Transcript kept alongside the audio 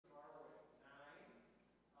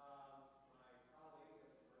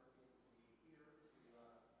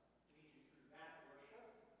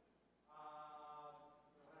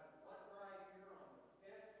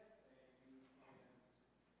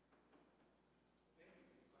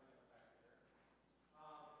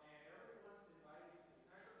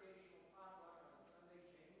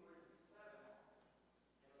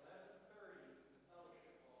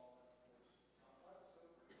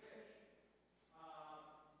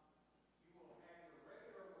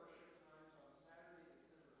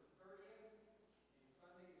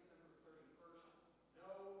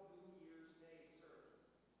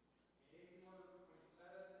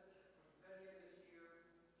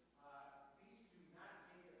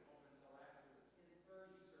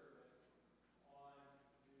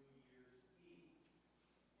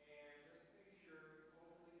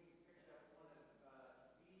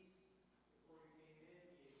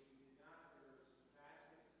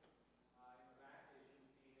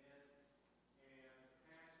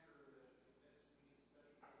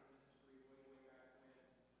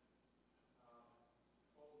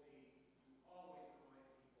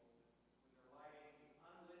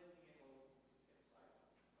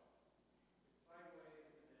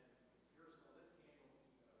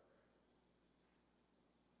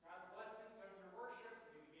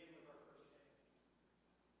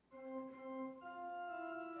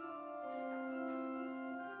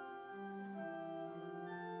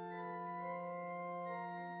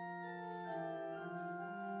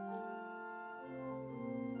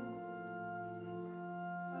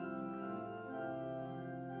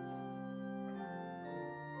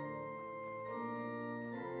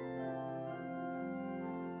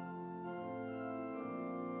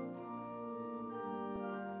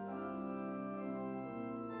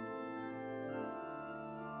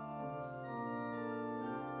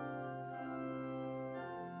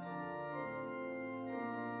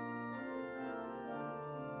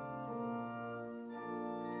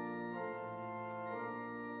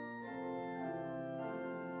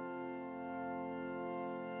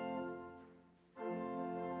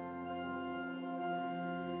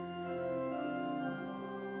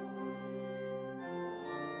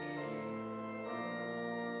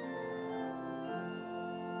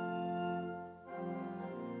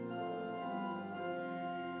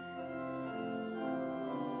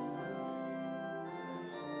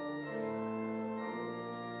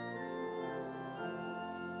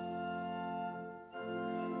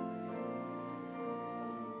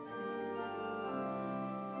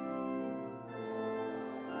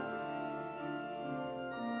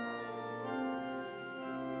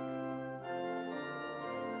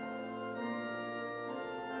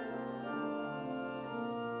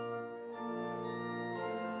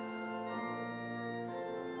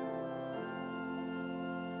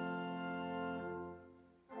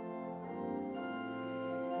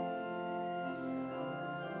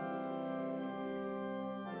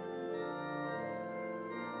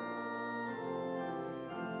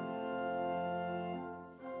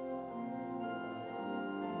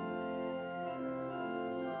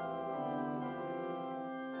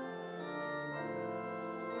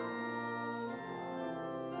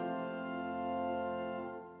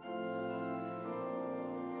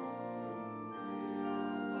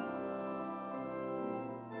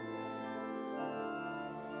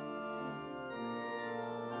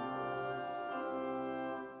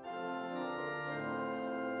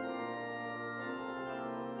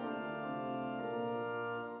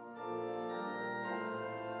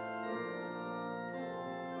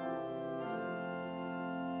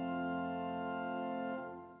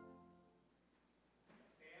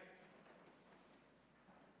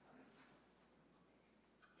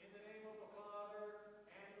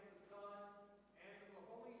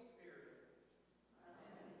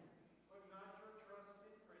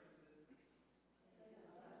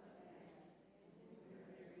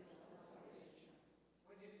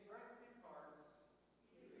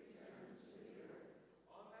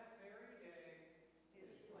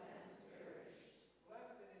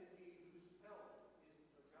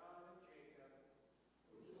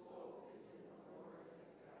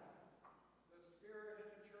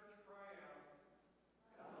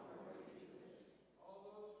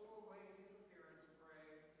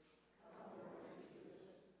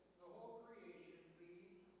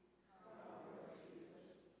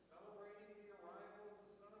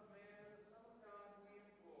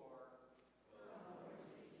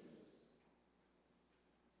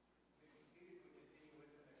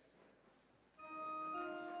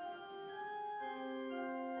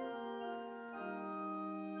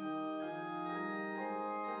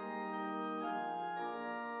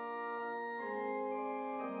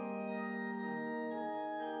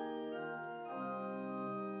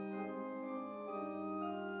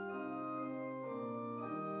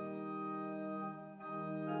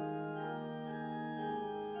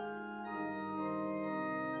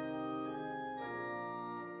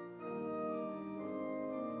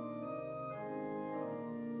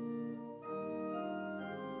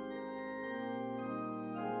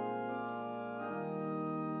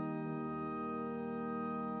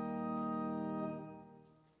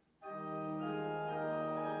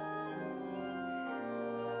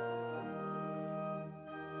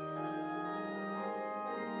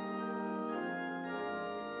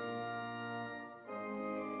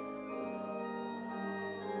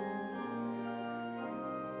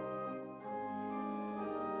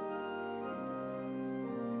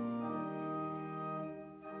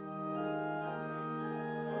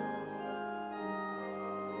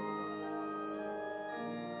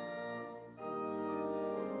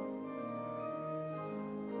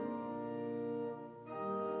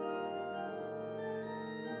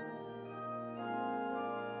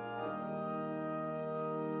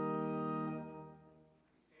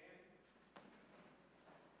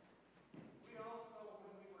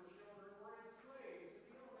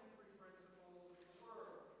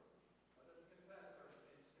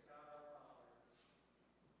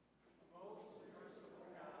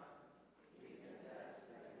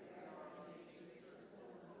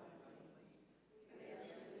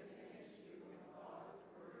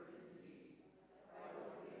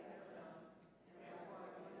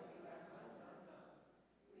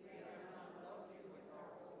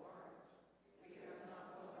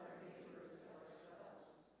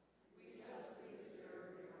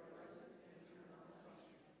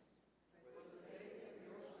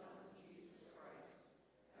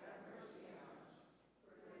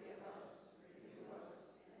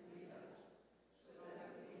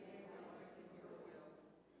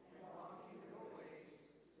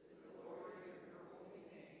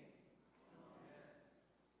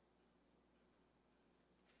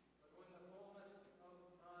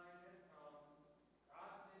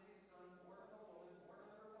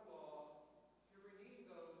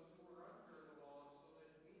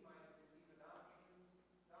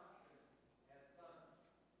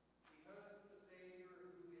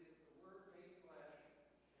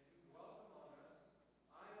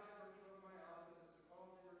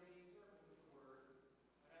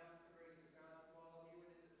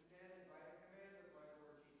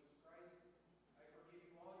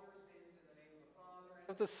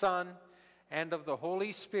of the Son, and of the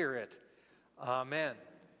Holy Spirit. Amen.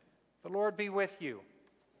 The Lord be with you.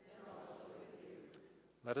 And also with you.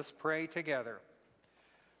 Let us pray together.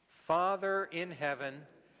 Father in heaven,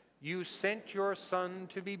 you sent your Son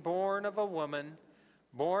to be born of a woman,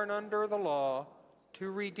 born under the law,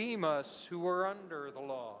 to redeem us who were under the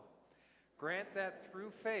law. Grant that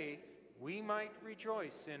through faith we might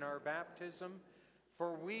rejoice in our baptism,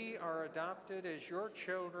 for we are adopted as your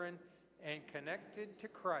children and connected to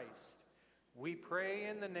Christ. We pray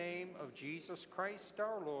in the name of Jesus Christ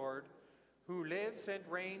our Lord, who lives and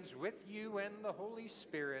reigns with you and the Holy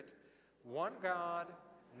Spirit, one God,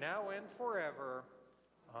 now and forever.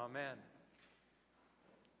 Amen.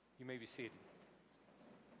 You may be seated.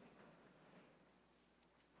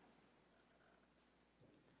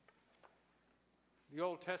 The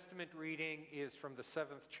Old Testament reading is from the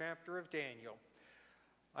 7th chapter of Daniel.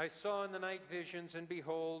 I saw in the night visions, and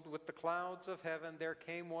behold, with the clouds of heaven there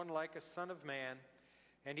came one like a son of man,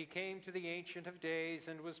 and he came to the Ancient of Days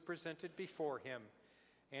and was presented before him.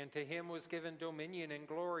 And to him was given dominion and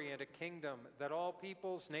glory and a kingdom, that all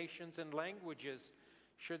peoples, nations, and languages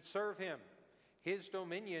should serve him. His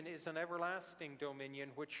dominion is an everlasting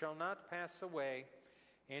dominion which shall not pass away,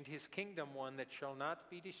 and his kingdom one that shall not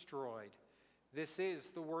be destroyed. This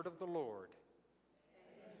is the word of the Lord.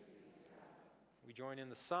 We join in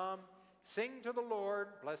the psalm. Sing to the Lord,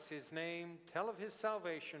 bless his name, tell of his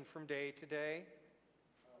salvation from day to day.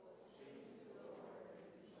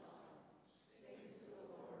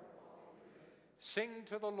 Sing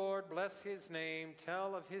to the Lord, bless his name,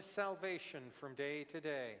 tell of his salvation from day to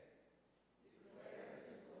day. Declare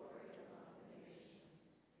his glory among the nations,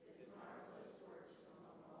 his marvelous works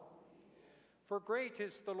among all peoples. For great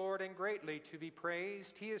is the Lord and greatly to be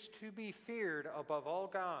praised. He is to be feared above all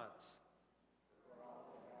gods. For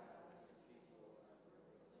all the gods of the peoples are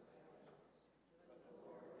worthless, but the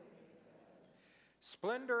Lord reigneth.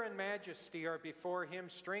 Splendor and majesty are before him,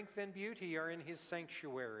 strength and beauty are in his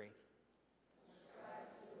sanctuary.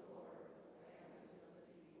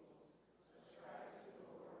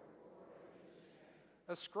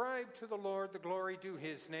 Ascribe to the Lord the glory due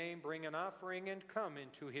his name, bring an offering and come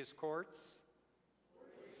into his courts.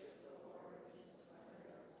 Worship the Lord in the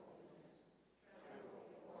splendor of holiness. Tremble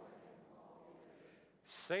before him, all the earth.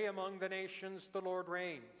 Say among the nations, the Lord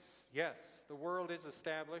reigns. Yes, the world is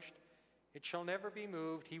established. It shall never be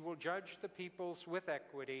moved. He will judge the peoples with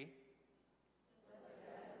equity. Let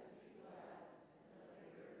the heavens be glad, and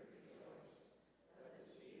let the earth rejoice. Let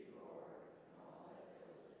the sea roar, and all that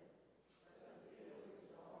fills it. Let the field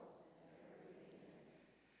exult, and everything in it.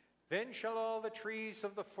 Then shall all the trees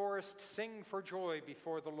of the forest sing for joy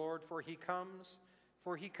before the Lord, for he comes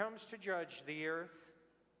to judge the earth.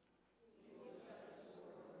 He will judge the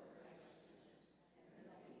world in righteousness, and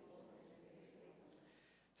the people in his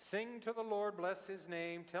faithfulness. Sing to the Lord, bless his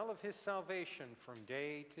name, tell of his salvation from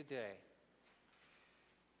day to day.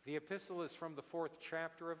 The epistle is from the 4th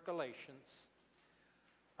chapter of Galatians.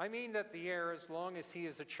 I mean that the heir, as long as he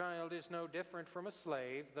is a child, is no different from a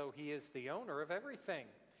slave, though he is the owner of everything.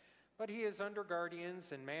 But he is under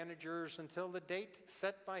guardians and managers until the date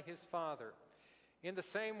set by his father. In the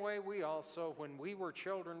same way, we also, when we were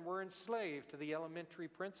children, were enslaved to the elementary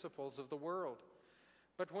principles of the world.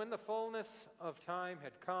 But when the fullness of time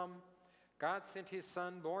had come, God sent his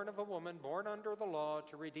Son, born of a woman, born under the law,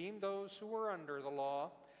 to redeem those who were under the law,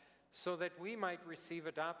 so that we might receive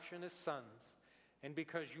adoption as sons. And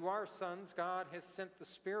because you are sons, God has sent the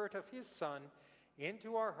Spirit of his Son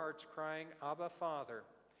into our hearts, crying, Abba, Father.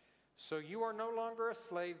 So you are no longer a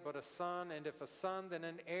slave, but a son, and if a son, then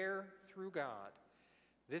an heir through God.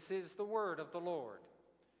 This is the word of the Lord.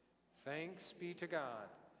 Thanks be to God.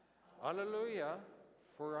 Alleluia.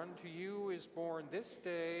 For unto you is born this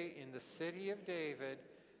day in the city of David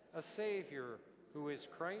a Savior, who is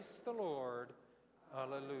Christ the Lord.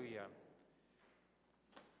 Alleluia.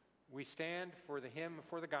 We stand for the hymn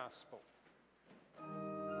for the gospel.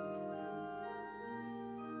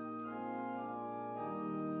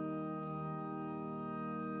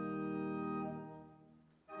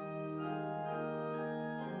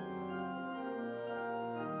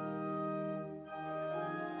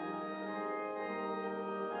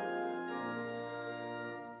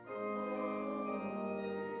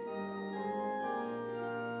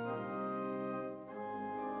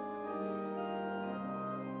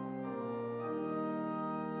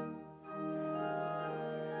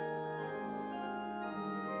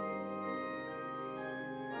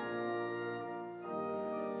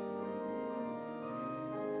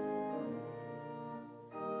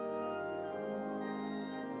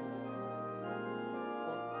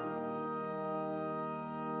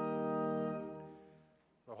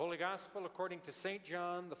 Holy Gospel according to St.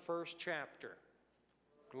 John, the first chapter.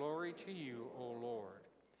 Glory to you, O Lord.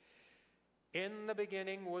 In the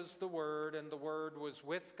beginning was the Word, and the Word was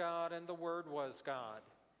with God, and the Word was God.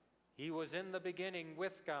 He was in the beginning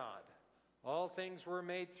with God. All things were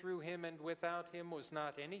made through him, and without him was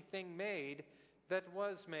not anything made that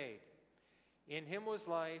was made. In him was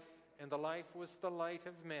life, and the life was the light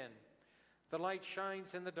of men. The light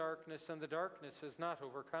shines in the darkness, and the darkness has not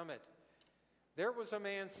overcome it. There was a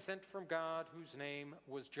man sent from God whose name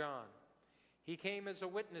was John. He came as a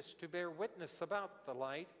witness to bear witness about the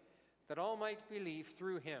light, that all might believe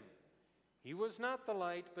through him. He was not the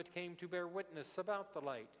light, but came to bear witness about the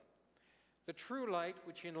light. The true light,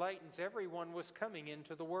 which enlightens everyone, was coming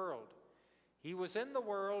into the world. He was in the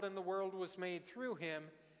world, and the world was made through him,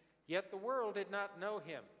 yet the world did not know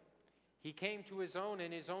him. He came to his own,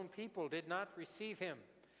 and his own people did not receive him.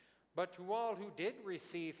 But to all who did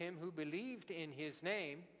receive him, who believed in his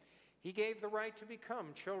name, he gave the right to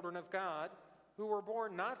become children of God, who were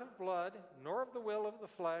born not of blood, nor of the will of the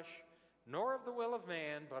flesh, nor of the will of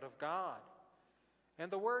man, but of God. And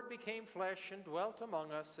the Word became flesh and dwelt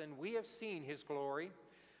among us, and we have seen his glory.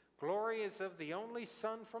 Glory is of the only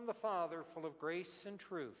Son from the Father, full of grace and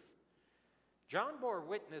truth. John bore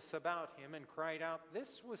witness about him and cried out,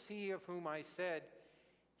 "This was he of whom I said,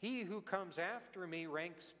 'He who comes after me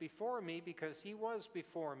ranks before me, because he was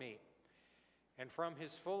before me.' And from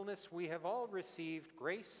his fullness we have all received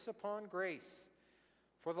grace upon grace.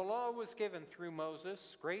 For the law was given through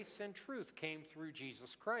Moses, grace and truth came through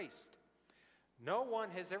Jesus Christ. No one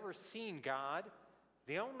has ever seen God,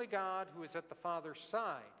 the only God who is at the Father's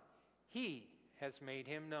side. He has made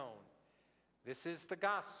him known." This is the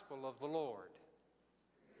gospel of the Lord.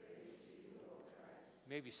 You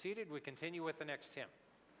may be seated. We continue with the next hymn.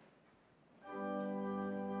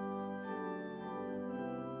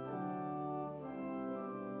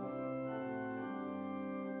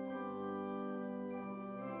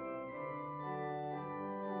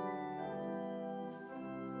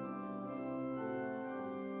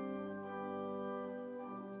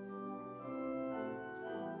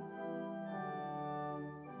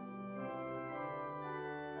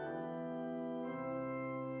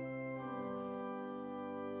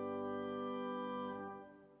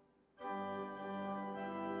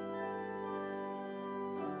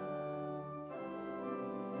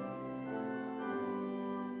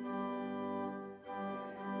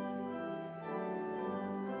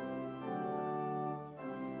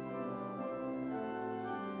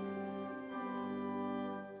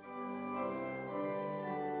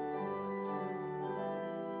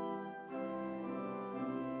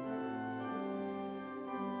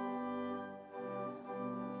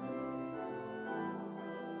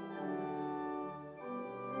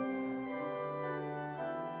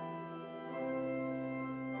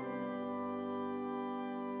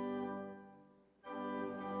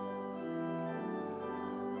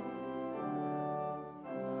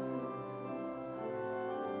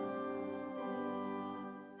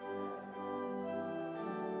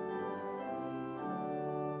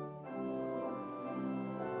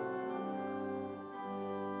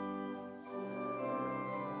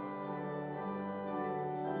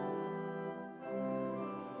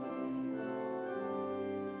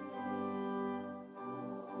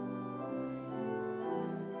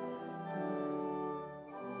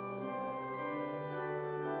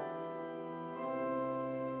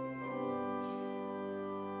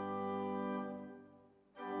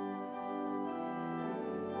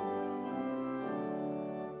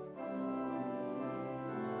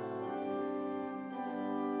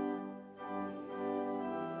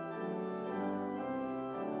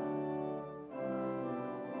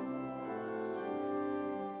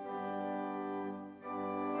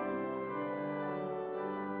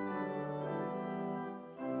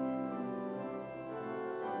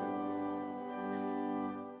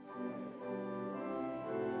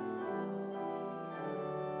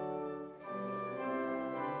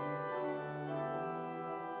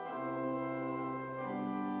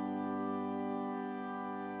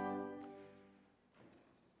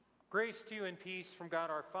 Grace to you and peace from God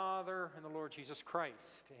our Father and the Lord Jesus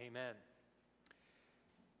Christ. Amen.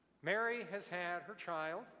 Mary has had her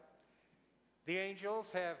child. The angels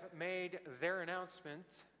have made their announcement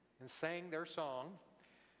and sang their song.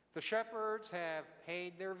 The shepherds have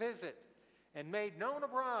paid their visit and made known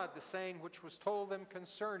abroad the saying which was told them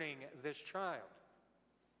concerning this child.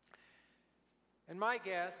 And my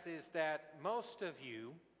guess is that most of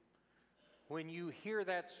you, when you hear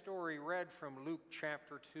that story read from Luke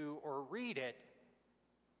chapter 2 or read it,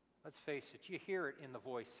 let's face it, you hear it in the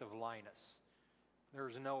voice of Linus.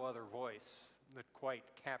 There's no other voice that quite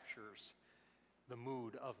captures the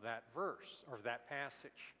mood of that verse or that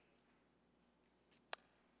passage.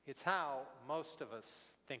 It's how most of us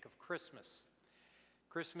think of Christmas.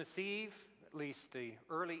 Christmas Eve, at least the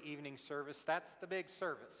early evening service, that's the big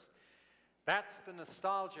service. That's the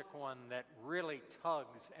nostalgic one that really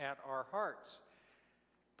tugs at our hearts.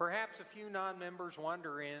 Perhaps a few non-members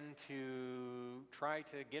wander in to try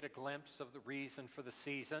to get a glimpse of the reason for the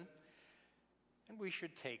season, and we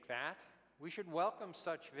should take that. We should welcome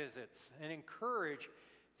such visits and encourage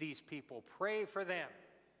these people, pray for them,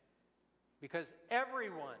 because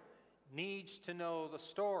everyone needs to know the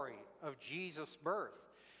story of Jesus' birth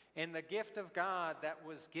and the gift of God that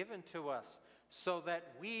was given to us so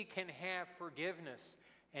that we can have forgiveness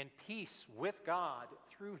and peace with God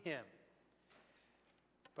through him.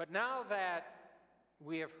 But now that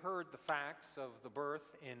we have heard the facts of the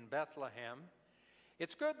birth in Bethlehem,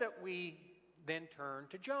 it's good that we then turn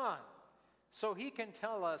to John so he can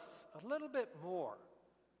tell us a little bit more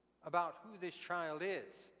about who this child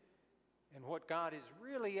is and what God is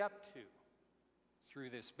really up to through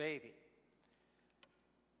this baby.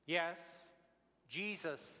 Yes,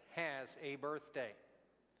 Jesus has a birthday.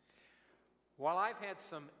 While I've had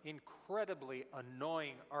some incredibly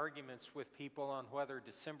annoying arguments with people on whether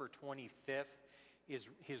December 25th is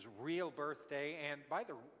his real birthday, and by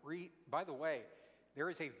the way, there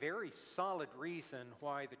is a very solid reason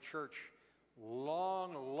why the church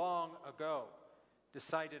long ago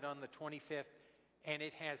decided on the 25th, and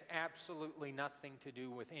it has absolutely nothing to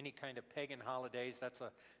do with any kind of pagan holidays. That's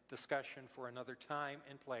a discussion for another time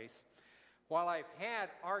and place. While I've had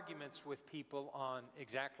arguments with people on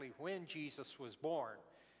exactly when Jesus was born,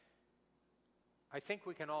 I think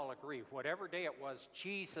we can all agree, whatever day it was,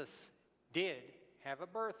 Jesus did have a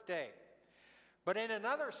birthday. But in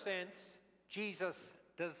another sense, Jesus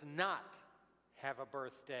does not have a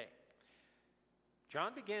birthday.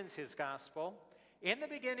 John begins his gospel, "In the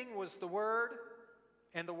beginning was the Word,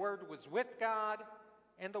 and the Word was with God,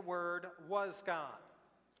 and the Word was God.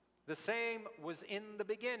 The same was in the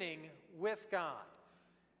beginning with God."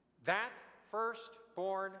 That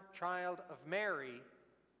firstborn child of Mary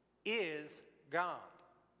is God.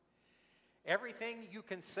 Everything you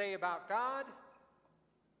can say about God,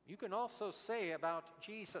 you can also say about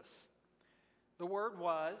Jesus. The Word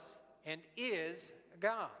was and is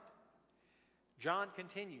God. John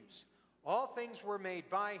continues, "All things were made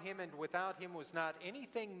by him, and without him was not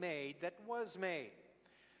anything made that was made."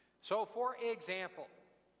 So, for example,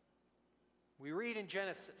 we read in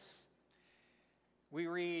Genesis, we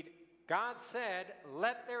read, God said,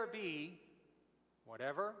 "Let there be,"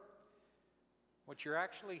 whatever. What you're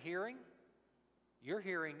actually hearing, you're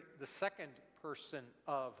hearing the second person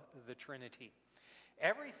of the Trinity.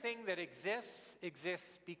 Everything that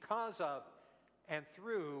exists because of and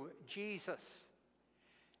through Jesus.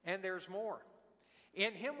 And there's more.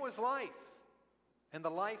 "In him was life, and the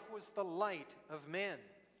life was the light of men."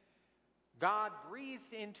 God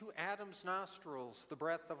breathed into Adam's nostrils the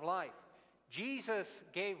breath of life. Jesus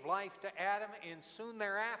gave life to Adam and soon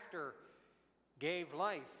thereafter gave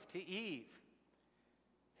life to Eve.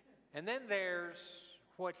 And then there's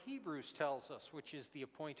what Hebrews tells us, which is the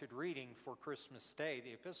appointed reading for Christmas Day,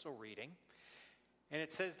 the epistle reading. And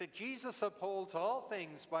it says that Jesus upholds all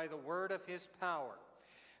things by the word of his power.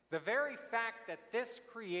 The very fact that this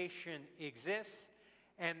creation exists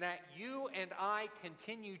and that you and I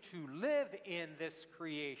continue to live in this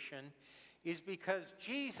creation is because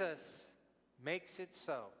Jesus makes it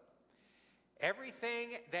so.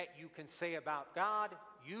 Everything that you can say about God,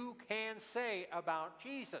 you can say about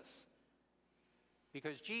Jesus,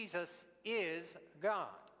 because Jesus is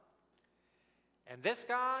God. And this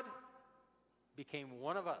God became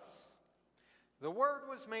one of us. The Word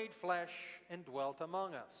was made flesh and dwelt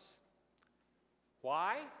among us.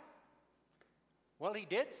 Why? Well, he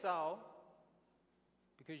did so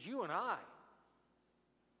because you and I,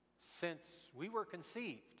 since we were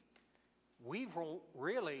conceived, we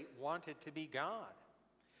really wanted to be God.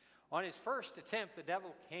 On his first attempt, the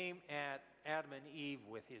devil came at Adam and Eve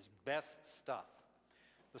with his best stuff.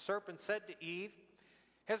 The serpent said to Eve,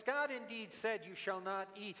 "Has God indeed said, 'You shall not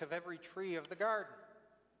eat of every tree of the garden'?"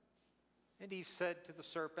 And Eve said to the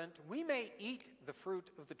serpent, "We may eat the fruit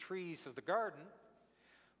of the trees of the garden,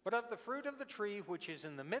 but of the fruit of the tree which is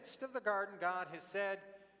in the midst of the garden, God has said,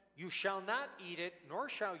 'You shall not eat it, nor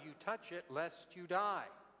shall you touch it, lest you die.'"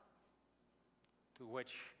 To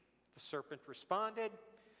which the serpent responded,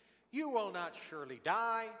 "You will not surely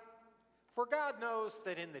die, for God knows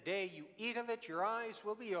that in the day you eat of it, your eyes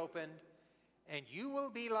will be opened, and you will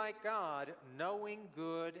be like God, knowing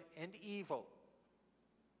good and evil."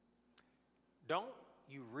 Don't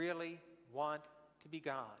you really want to be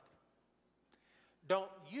God?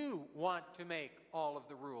 Don't you want to make all of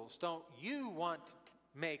the rules? Don't you want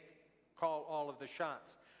to call all of the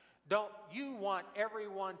shots? Don't you want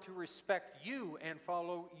everyone to respect you and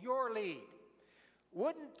follow your lead?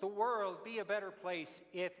 Wouldn't the world be a better place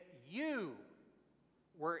if you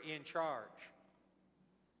were in charge?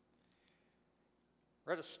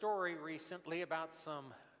 Read a story recently about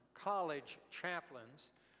some college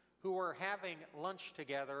chaplains who were having lunch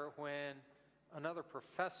together when another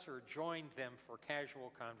professor joined them for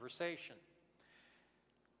casual conversation.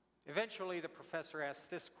 Eventually, the professor asked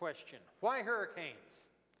this question: "Why hurricanes?"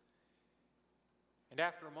 And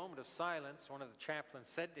after a moment of silence, one of the chaplains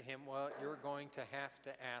said to him, "Well, you're going to have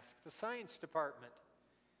to ask the science department."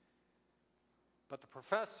 But the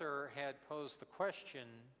professor had posed the question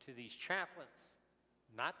to these chaplains,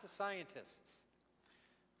 not to scientists.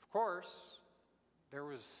 Of course, there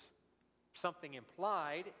was something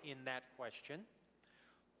implied in that question.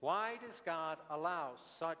 Why does God allow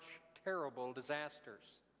such terrible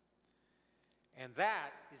disasters? And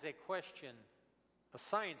that is a question the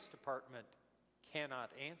science department cannot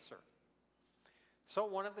answer. So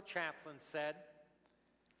one of the chaplains said,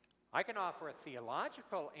 "I can offer a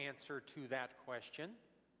theological answer to that question,"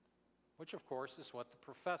 which of course is what the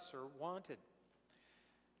professor wanted.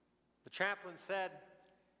 The chaplain said,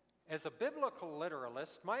 "As a biblical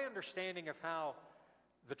literalist, my understanding of how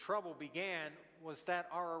the trouble began was that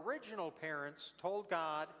our original parents told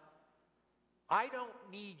God, 'I don't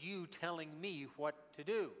need you telling me what to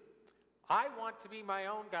do. I want to be my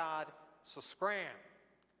own God, so scram.'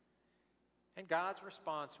 And God's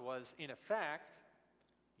response was, in effect,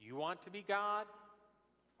 'You want to be God?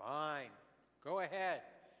 Fine, go ahead.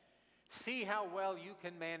 See how well you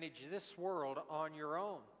can manage this world on your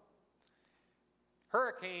own.'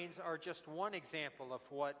 Hurricanes are just one example of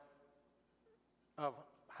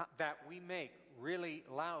that we make really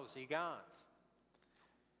lousy gods."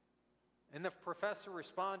 And the professor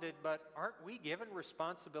responded, "But aren't we given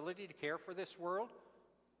responsibility to care for this world?"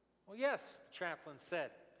 "Well, yes," the chaplain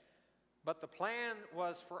said, "but the plan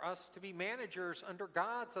was for us to be managers under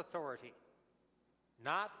God's authority,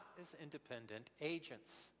 not as independent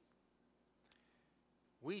agents."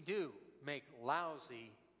 We do make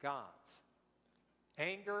lousy gods.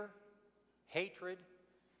 Anger, hatred,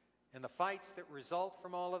 and the fights that result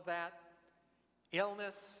from all of that,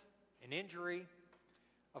 illness and injury,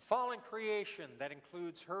 a fallen creation that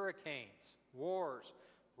includes hurricanes, wars,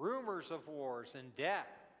 rumors of wars, and death.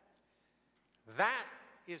 That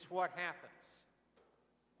is what happens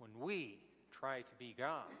when we try to be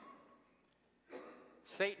God.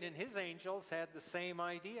 Satan and his angels had the same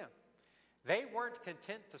idea. They weren't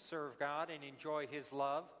content to serve God and enjoy his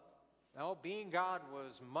love. No, being God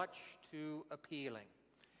was much too appealing.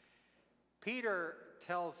 Peter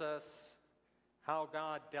tells us how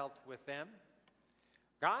God dealt with them.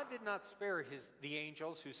 God did not spare the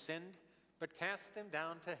angels who sinned, but cast them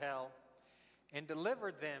down to hell and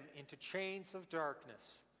delivered them into chains of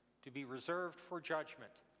darkness to be reserved for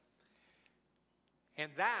judgment.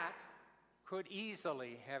 And that could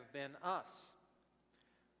easily have been us.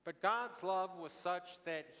 But God's love was such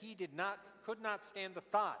that he could not stand the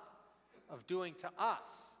thought of doing to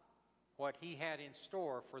us what he had in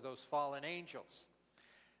store for those fallen angels.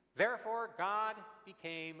 Therefore, God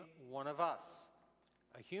became one of us,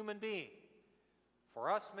 a human being. For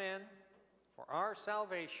us men, for our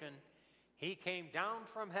salvation, he came down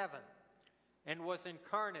from heaven and was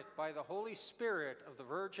incarnate by the Holy Spirit of the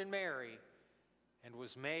Virgin Mary and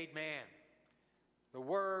was made man. The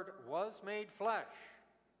Word was made flesh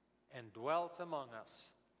and dwelt among us.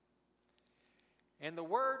 And the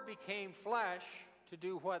Word became flesh to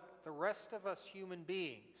do what the rest of us human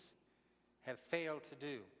beings have failed to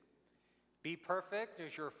do. Be perfect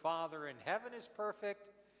as your Father in heaven is perfect.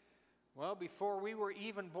 Well, before we were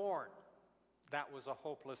even born, that was a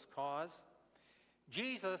hopeless cause.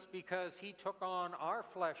 Jesus, because he took on our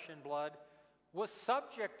flesh and blood, was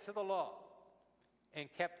subject to the law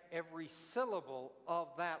and kept every syllable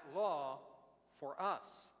of that law for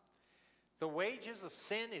us. The wages of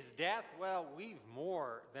sin is death. Well, we've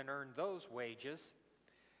more than earned those wages.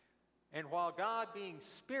 And while God, being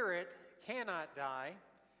spirit, cannot die,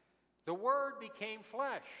 the Word became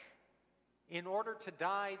flesh in order to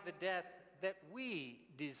die the death that we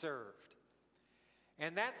deserved.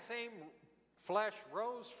 And that same flesh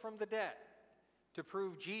rose from the dead to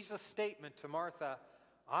prove Jesus' statement to Martha,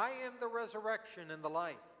 "I am the resurrection and the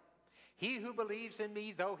life. He who believes in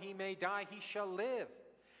me, though he may die, he shall live.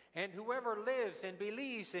 And whoever lives and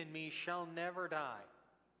believes in me shall never die."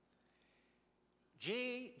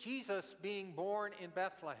 Jesus being born in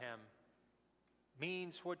Bethlehem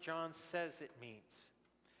means what John says it means.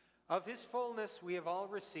 Of his fullness we have all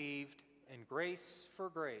received, and grace for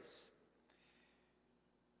grace.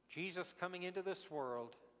 Jesus coming into this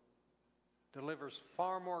world delivers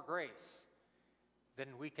far more grace than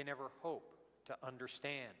we can ever hope to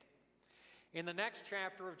understand. In the next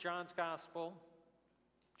chapter of John's Gospel,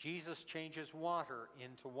 Jesus changes water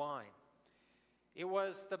into wine. It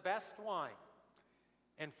was the best wine,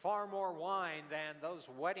 and far more wine than those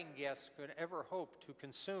wedding guests could ever hope to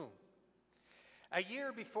consume. A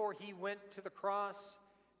year before he went to the cross,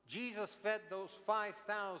 Jesus fed those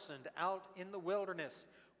 5,000 out in the wilderness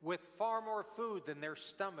with far more food than their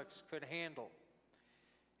stomachs could handle.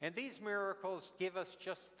 And these miracles give us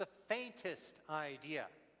just the faintest idea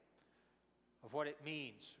of what it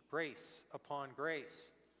means, grace upon grace.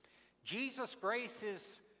 Jesus' grace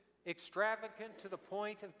is extravagant to the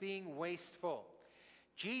point of being wasteful.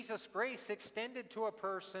 Jesus' grace extended to a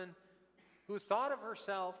person who thought of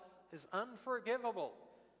herself as unforgivable.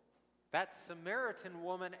 That Samaritan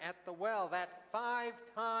woman at the well, that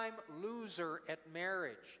 5-time loser at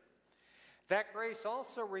marriage. That grace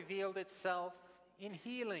also revealed itself in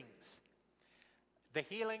healings. The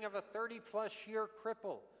healing of a 30-plus year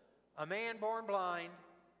cripple, a man born blind,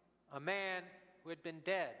 a man who had been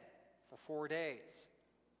dead for 4 days.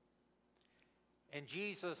 And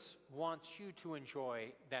Jesus wants you to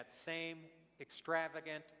enjoy that same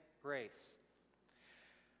extravagant grace.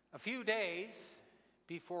 A few days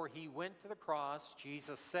before he went to the cross,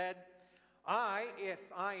 Jesus said, I, if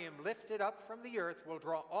I am lifted up from the earth, will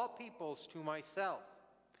draw all peoples to myself.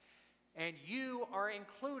 And you are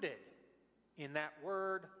included in that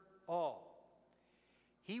word, all.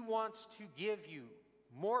 He wants to give you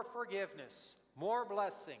more forgiveness, more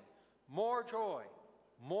blessing, more joy,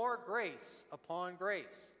 more grace upon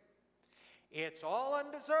grace. It's all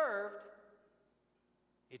undeserved.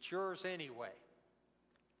 It's yours anyway.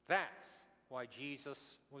 That's why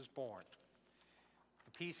Jesus was born.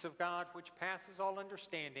 The peace of God, which passes all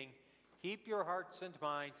understanding, keep your hearts and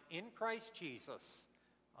minds in Christ Jesus.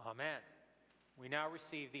 Amen. We now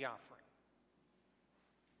receive the offering.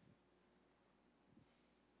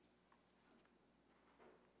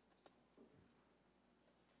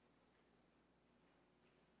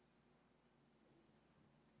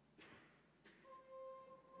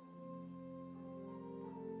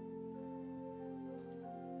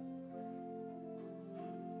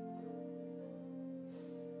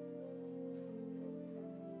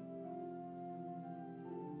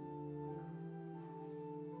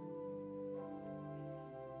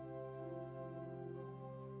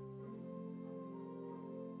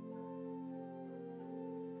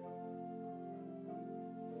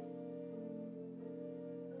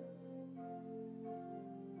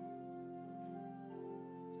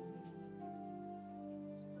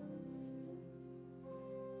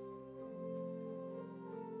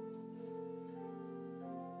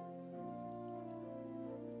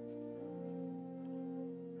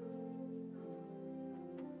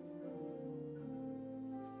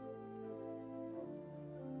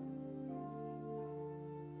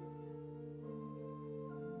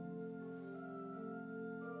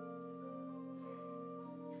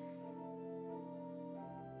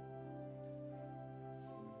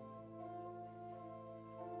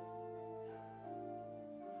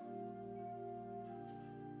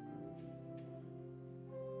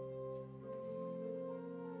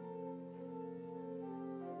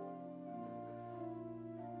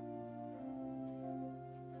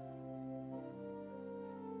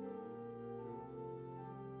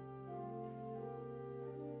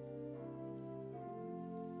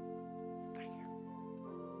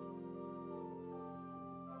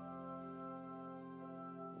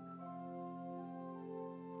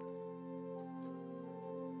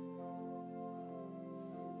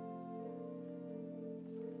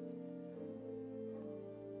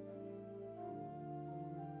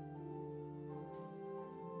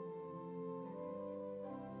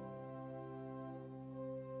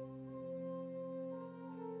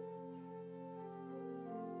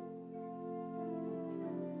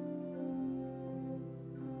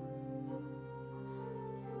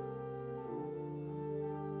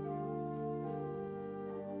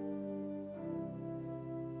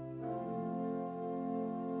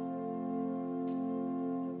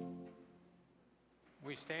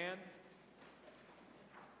 We stand.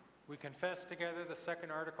 We confess together the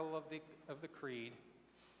second article of the Creed.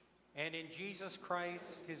 And in Jesus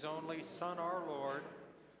Christ, his only Son, our Lord,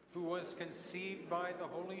 who was conceived by the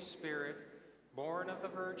Holy Spirit, born of the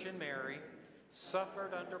Virgin Mary,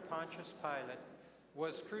 suffered under Pontius Pilate,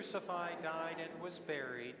 was crucified, died, and was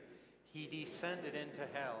buried. He descended into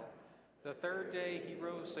hell. The third day he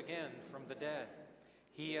rose again from the dead.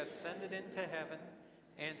 He ascended into heaven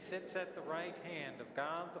and sits at the right hand of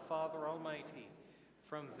God the Father Almighty.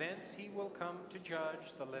 From thence he will come to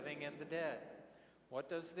judge the living and the dead. What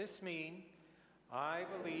does this mean? I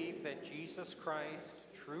believe that Jesus Christ,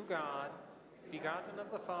 true God, begotten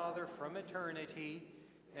of the Father from eternity,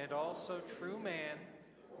 and also true man,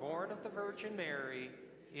 born of the Virgin Mary,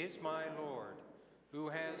 is my Lord, who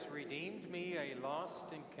has redeemed me, a lost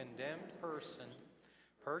and condemned person,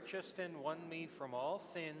 purchased and won me from all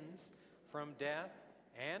sins, from death,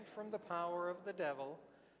 and from the power of the devil,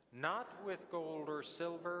 not with gold or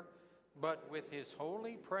silver, but with his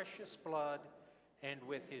holy precious blood, and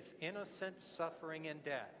with his innocent suffering and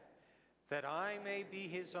death, that I may be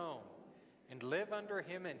his own, and live under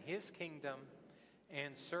him in his kingdom,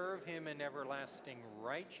 and serve him in everlasting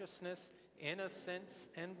righteousness, innocence,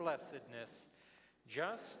 and blessedness,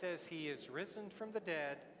 just as he is risen from the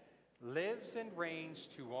dead, lives and reigns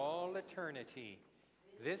to all eternity.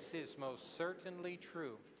 This is most certainly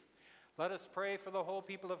true. Let us pray for the whole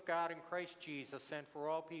people of God in Christ Jesus, and for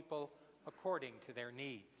all people according to their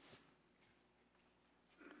needs.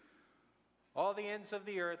 All the ends of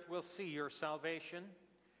the earth will see your salvation.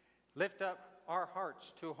 Lift up our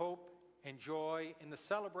hearts to hope and joy in the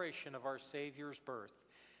celebration of our Savior's birth,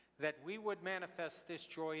 that we would manifest this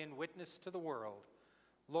joy in witness to the world.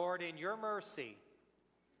 Lord, in your mercy,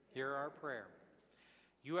 hear our prayer.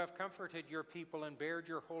 You have comforted your people and bared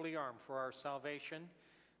your holy arm for our salvation.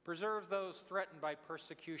 Preserve those threatened by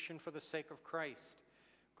persecution for the sake of Christ.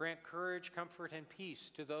 Grant courage, comfort, and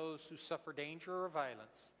peace to those who suffer danger or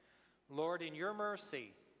violence. Lord, in your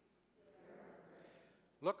mercy,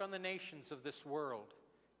 look on the nations of this world.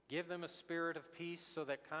 Give them a spirit of peace so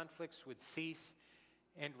that conflicts would cease,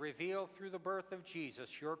 and reveal through the birth of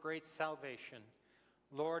Jesus your great salvation.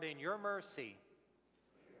 Lord, in your mercy,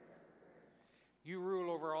 you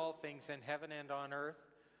rule over all things in heaven and on earth,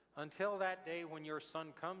 until that day when your Son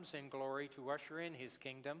comes in glory to usher in his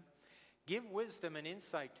kingdom. Give wisdom and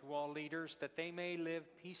insight to all leaders, that they may live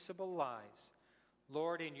peaceable lives.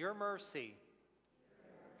 Lord, in your mercy,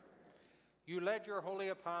 you led your holy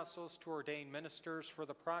apostles to ordain ministers for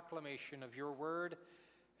the proclamation of your word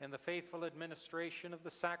and the faithful administration of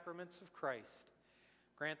the sacraments of Christ.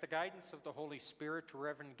 Grant the guidance of the Holy Spirit to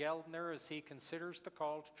Reverend Geldner as he considers the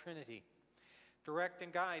call to Trinity. Direct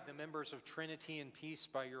and guide the members of Trinity in peace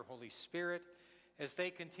by your Holy Spirit as they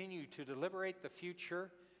continue to deliberate the future,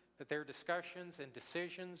 that their discussions and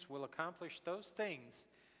decisions will accomplish those things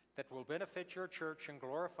that will benefit your church and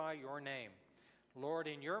glorify your name. Lord,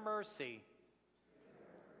 in your mercy,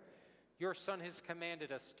 your Son has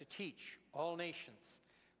commanded us to teach all nations.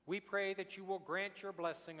 We pray that you will grant your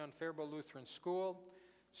blessing on Faribault Lutheran School,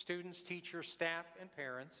 students, teachers, staff, and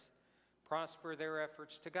parents. Prosper their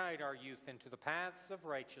efforts to guide our youth into the paths of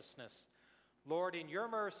righteousness. Lord, in your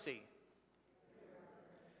mercy,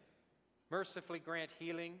 mercifully grant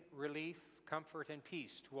healing, relief, comfort, and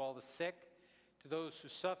peace to all the sick, to those who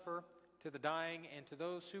suffer, to the dying, and to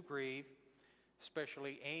those who grieve,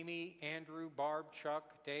 especially Amy, Andrew, Barb, Chuck,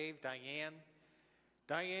 Dave, Diane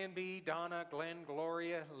B., Donna, Glenn,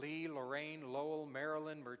 Gloria, Lee, Lorraine, Lowell,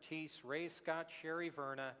 Marilyn, Mertice, Ray Scott, Sherry,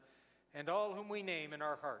 Verna, and all whom we name in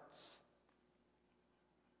our hearts.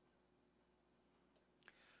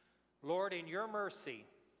 Lord, in your mercy,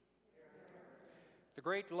 the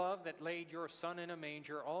great love that laid your Son in a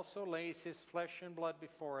manger also lays his flesh and blood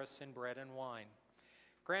before us in bread and wine.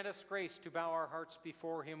 Grant us grace to bow our hearts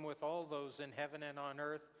before him with all those in heaven and on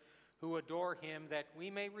earth who adore him, that we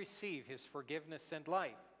may receive his forgiveness and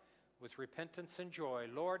life with repentance and joy.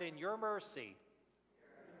 Lord, in your mercy,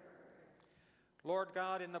 Lord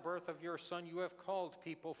God, in the birth of your Son, you have called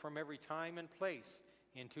people from every time and place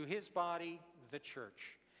into his body, the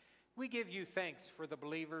church. We give you thanks for the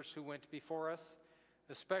believers who went before us,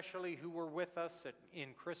 especially who were with us in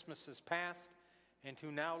Christmases past and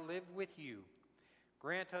who now live with you.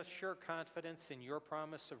 Grant us sure confidence in your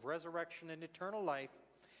promise of resurrection and eternal life,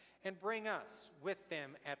 and bring us with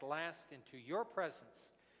them at last into your presence,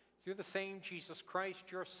 through the same Jesus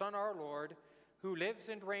Christ, your Son, our Lord, who lives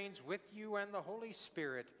and reigns with you and the Holy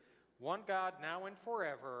Spirit, one God, now and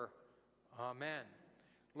forever. Amen.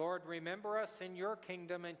 Lord, remember us in your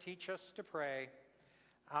kingdom and teach us to pray.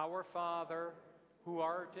 Our Father, who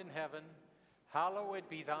art in heaven, hallowed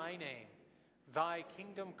be thy name. Thy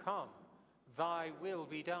kingdom come, thy will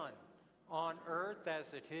be done, on earth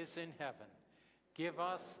as it is in heaven. Give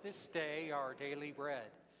us this day our daily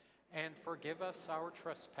bread, and forgive us our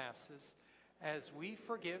trespasses, as we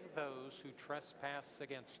forgive those who trespass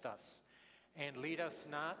against us. And lead us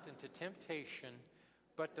not into temptation,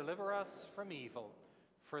 but deliver us from evil.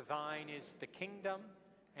 For thine is the kingdom,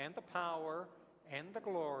 and the power, and the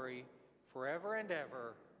glory, forever and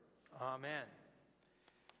ever. Amen.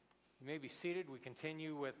 You may be seated. We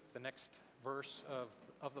continue with the next verse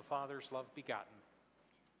of the Father's love begotten.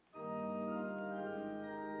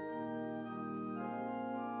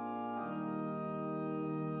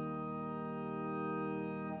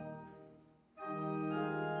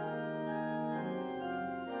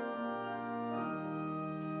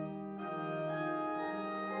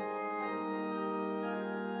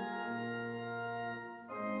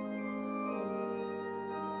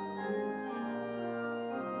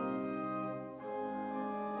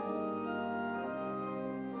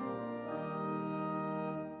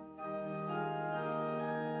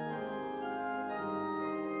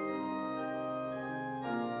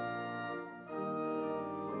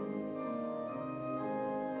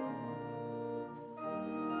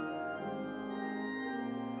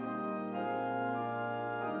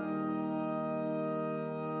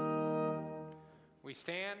 We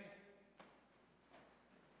stand.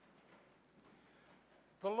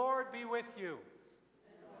 The Lord be with you.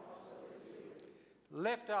 And also with you.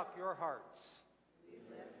 Lift up your hearts. We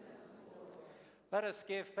lift them to the Lord. Let us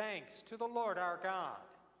give thanks to the Lord our God.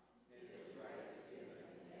 It is right to give him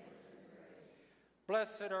thanks and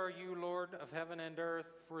praise. Blessed are you, Lord of heaven and earth,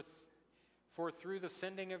 for through the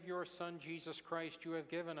sending of your Son, Jesus Christ, you have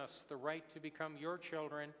given us the right to become your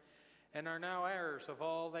children and are now heirs of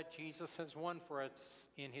all that Jesus has won for us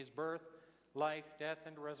in his birth, life, death,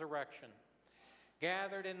 and resurrection.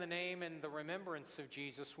 Gathered in the name and the remembrance of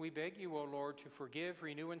Jesus, we beg you, O Lord, to forgive,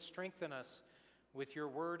 renew, and strengthen us with your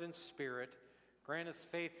word and spirit. Grant us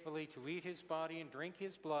faithfully to eat his body and drink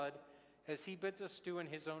his blood, as he bids us do in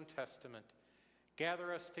his own testament.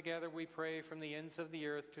 Gather us together, we pray, from the ends of the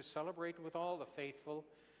earth to celebrate with all the faithful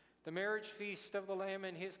the marriage feast of the Lamb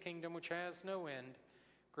in his kingdom, which has no end.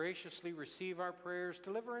 Graciously receive our prayers,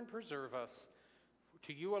 deliver and preserve us.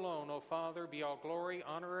 To you alone, O Father, be all glory,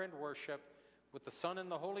 honor, and worship, with the Son and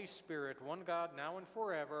the Holy Spirit, one God, now and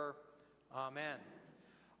forever. Amen.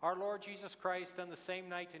 Our Lord Jesus Christ, on the same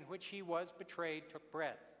night in which he was betrayed, took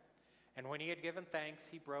bread. And when he had given thanks,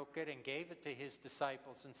 he broke it and gave it to his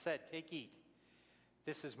disciples and said, "Take, eat.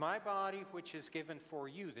 This is my body, which is given for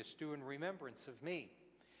you. This do in remembrance of me."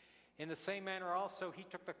 In the same manner also he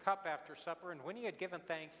took the cup after supper, and when he had given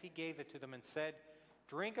thanks, he gave it to them and said,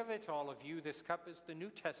 "Drink of it, all of you. This cup is the New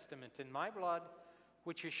Testament in my blood,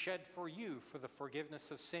 which is shed for you for the forgiveness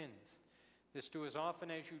of sins. This do as often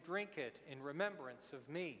as you drink it in remembrance of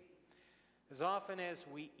me. As often as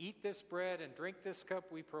we eat this bread and drink this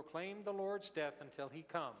cup, we proclaim the Lord's death until he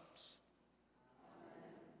comes."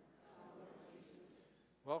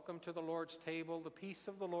 Welcome to the Lord's table. The peace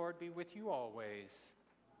of the Lord be with you always.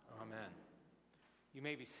 Amen. You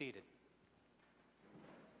may be seated.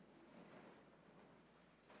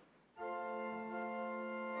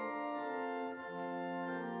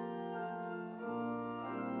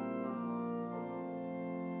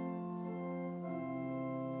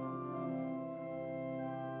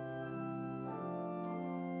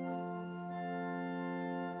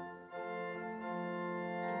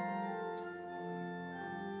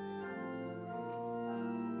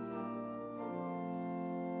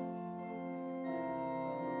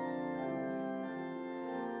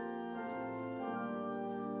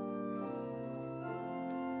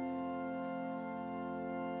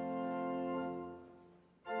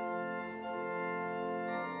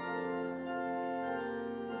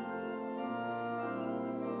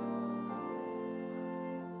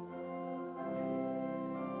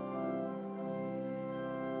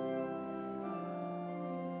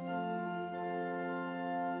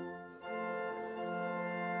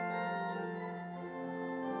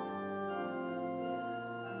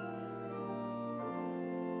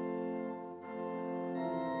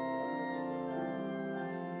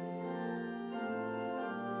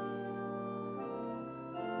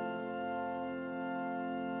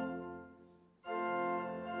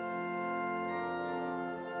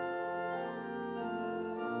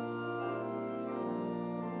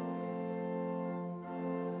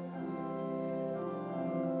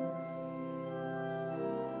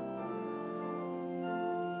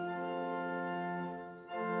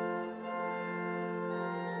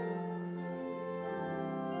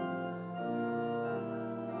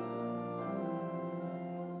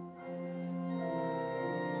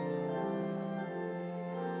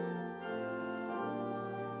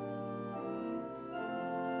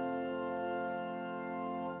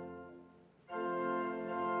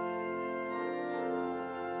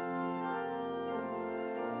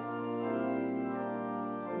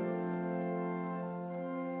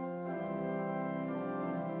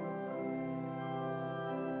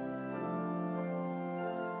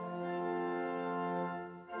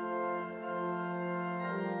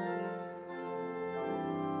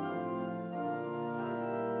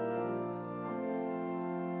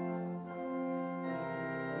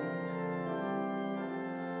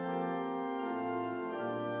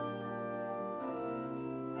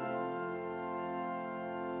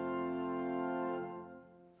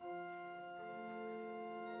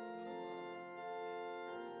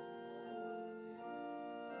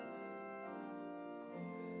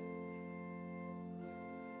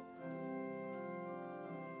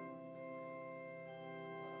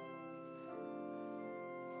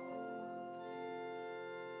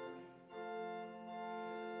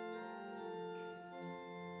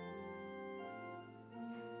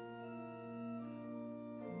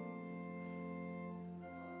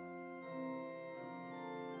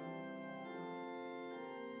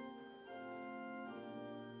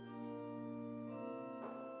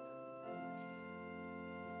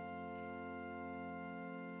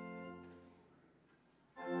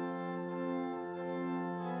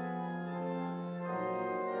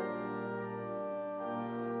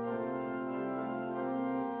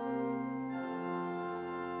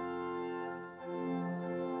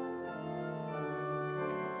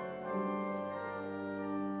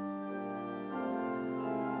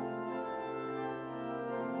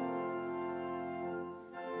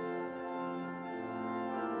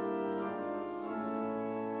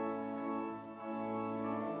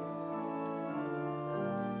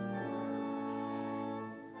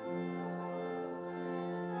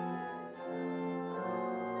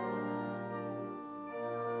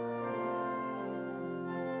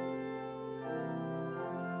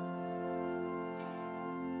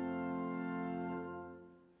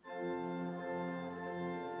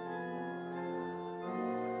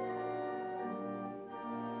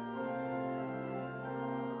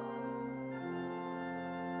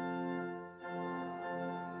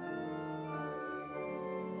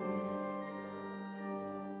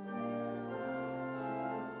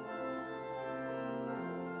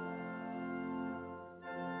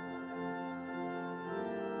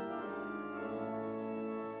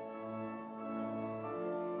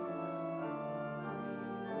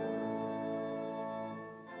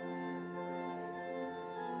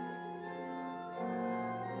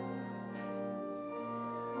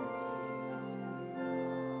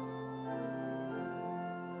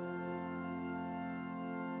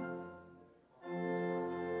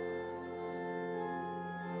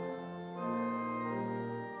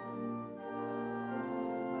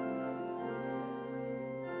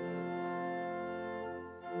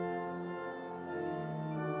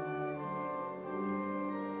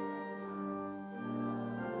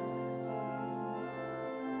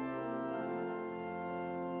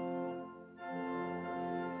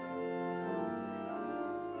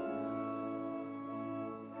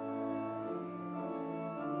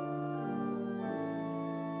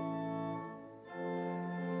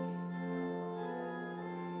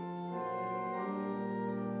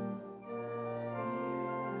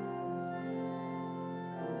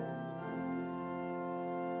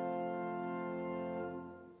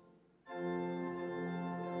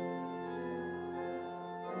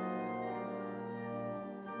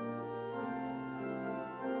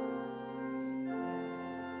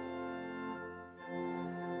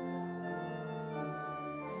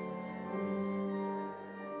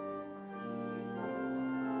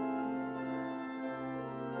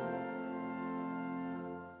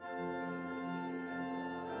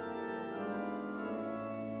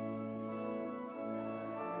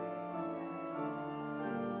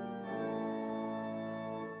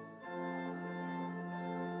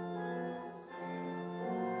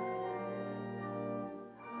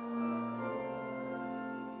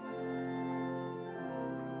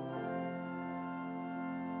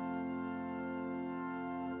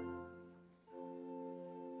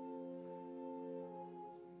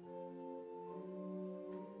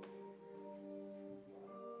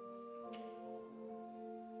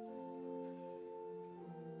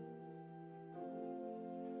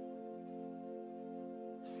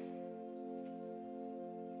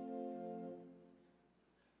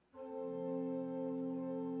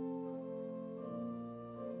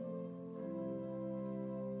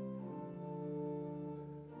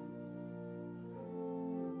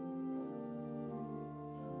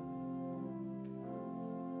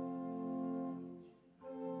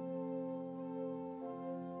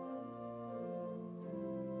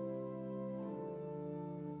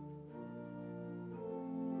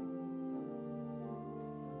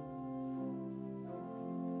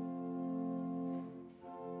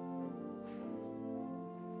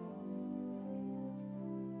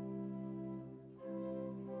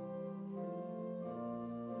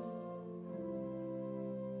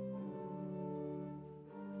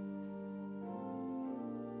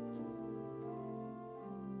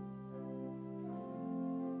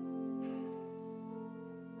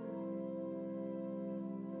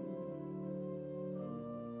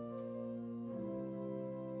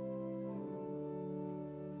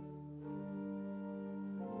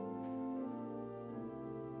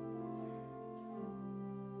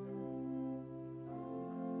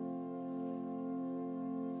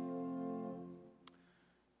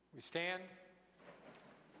 We stand.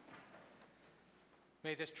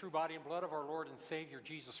 May this true body and blood of our Lord and Savior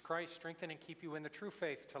Jesus Christ strengthen and keep you in the true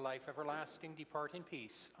faith to life everlasting. Depart in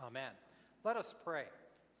peace. Amen. Let us pray.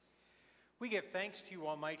 We give thanks to you,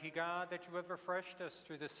 Almighty God, that you have refreshed us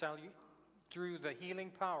through the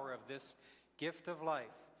healing power of this gift of life.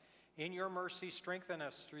 In your mercy, strengthen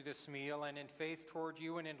us through this meal, and in faith toward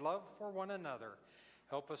you and in love for one another.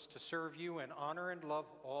 Help us to serve you in honor and love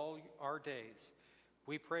all our days.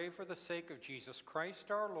 We pray for the sake of Jesus Christ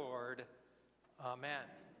our Lord. Amen.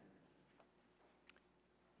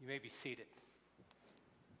 You may be seated.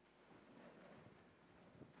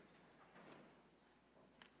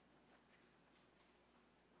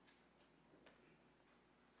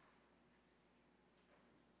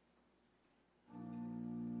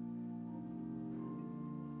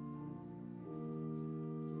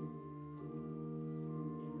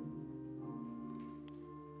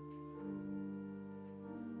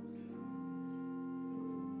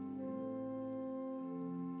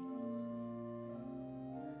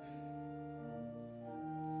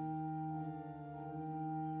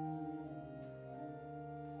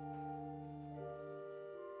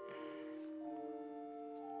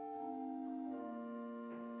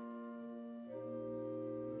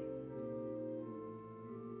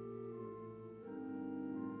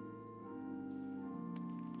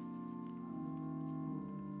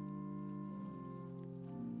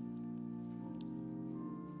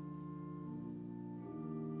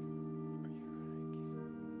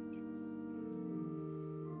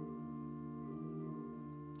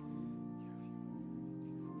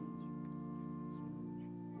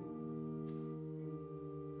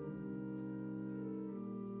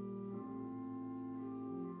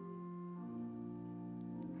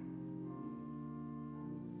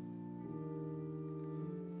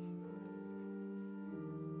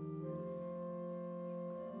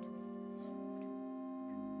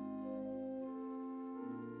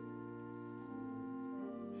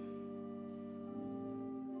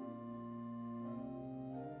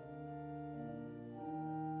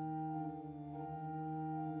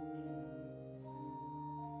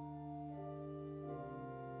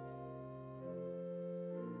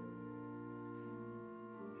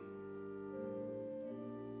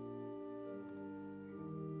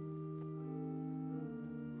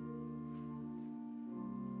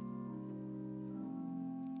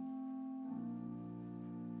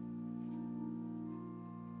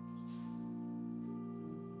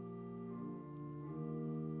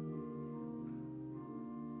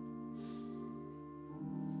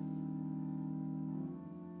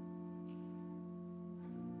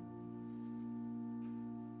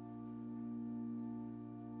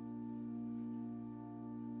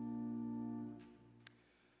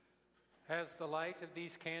 As the light of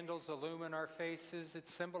these candles illumine our faces, it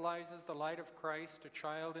symbolizes the light of Christ, a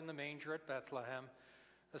child in the manger at Bethlehem,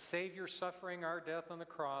 a Savior suffering our death on the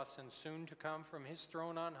cross and soon to come from his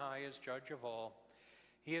throne on high as judge of all.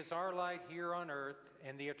 He is our light here on earth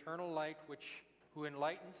and the eternal light who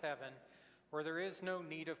enlightens heaven, where there is no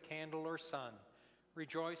need of candle or sun.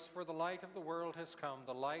 Rejoice, for the light of the world has come,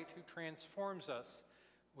 the light who transforms us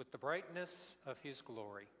with the brightness of his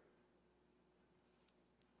glory.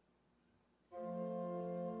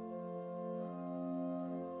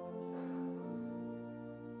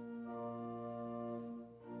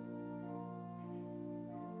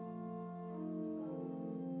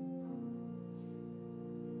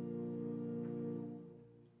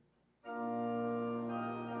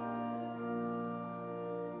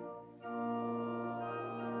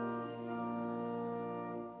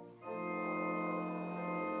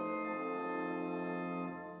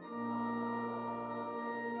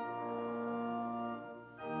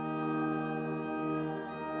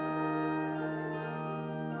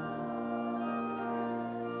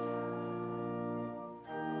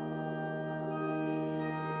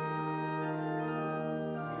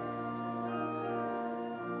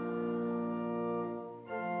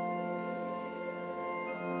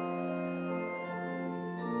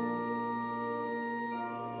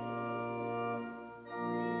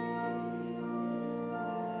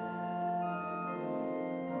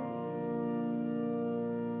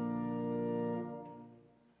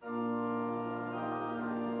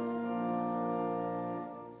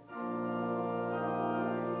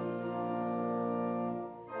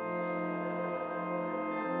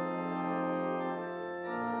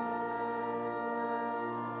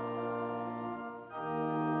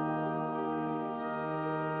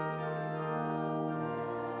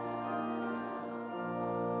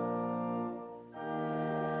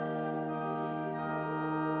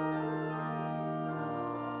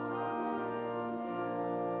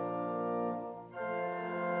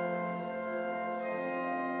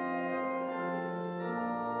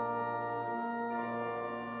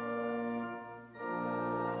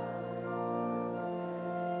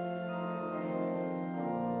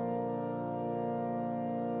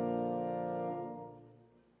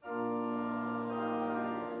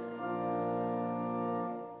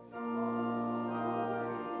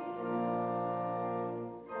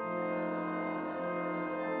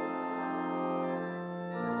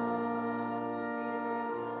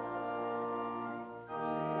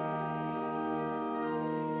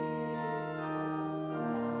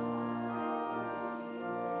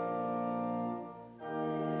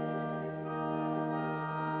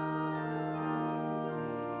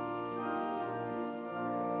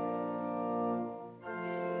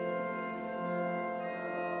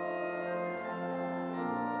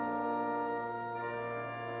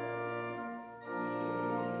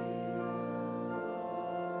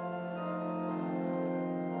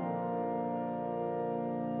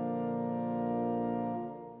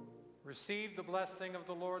 Receive the blessing of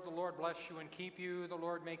the Lord. The Lord bless you and keep you. The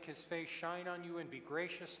Lord make his face shine on you and be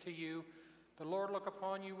gracious to you. The Lord look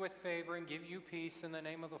upon you with favor and give you peace in the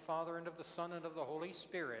name of the Father and of the Son and of the Holy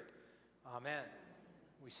Spirit. Amen.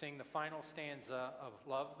 We sing the final stanza of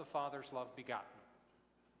Love the Father's Love Begotten.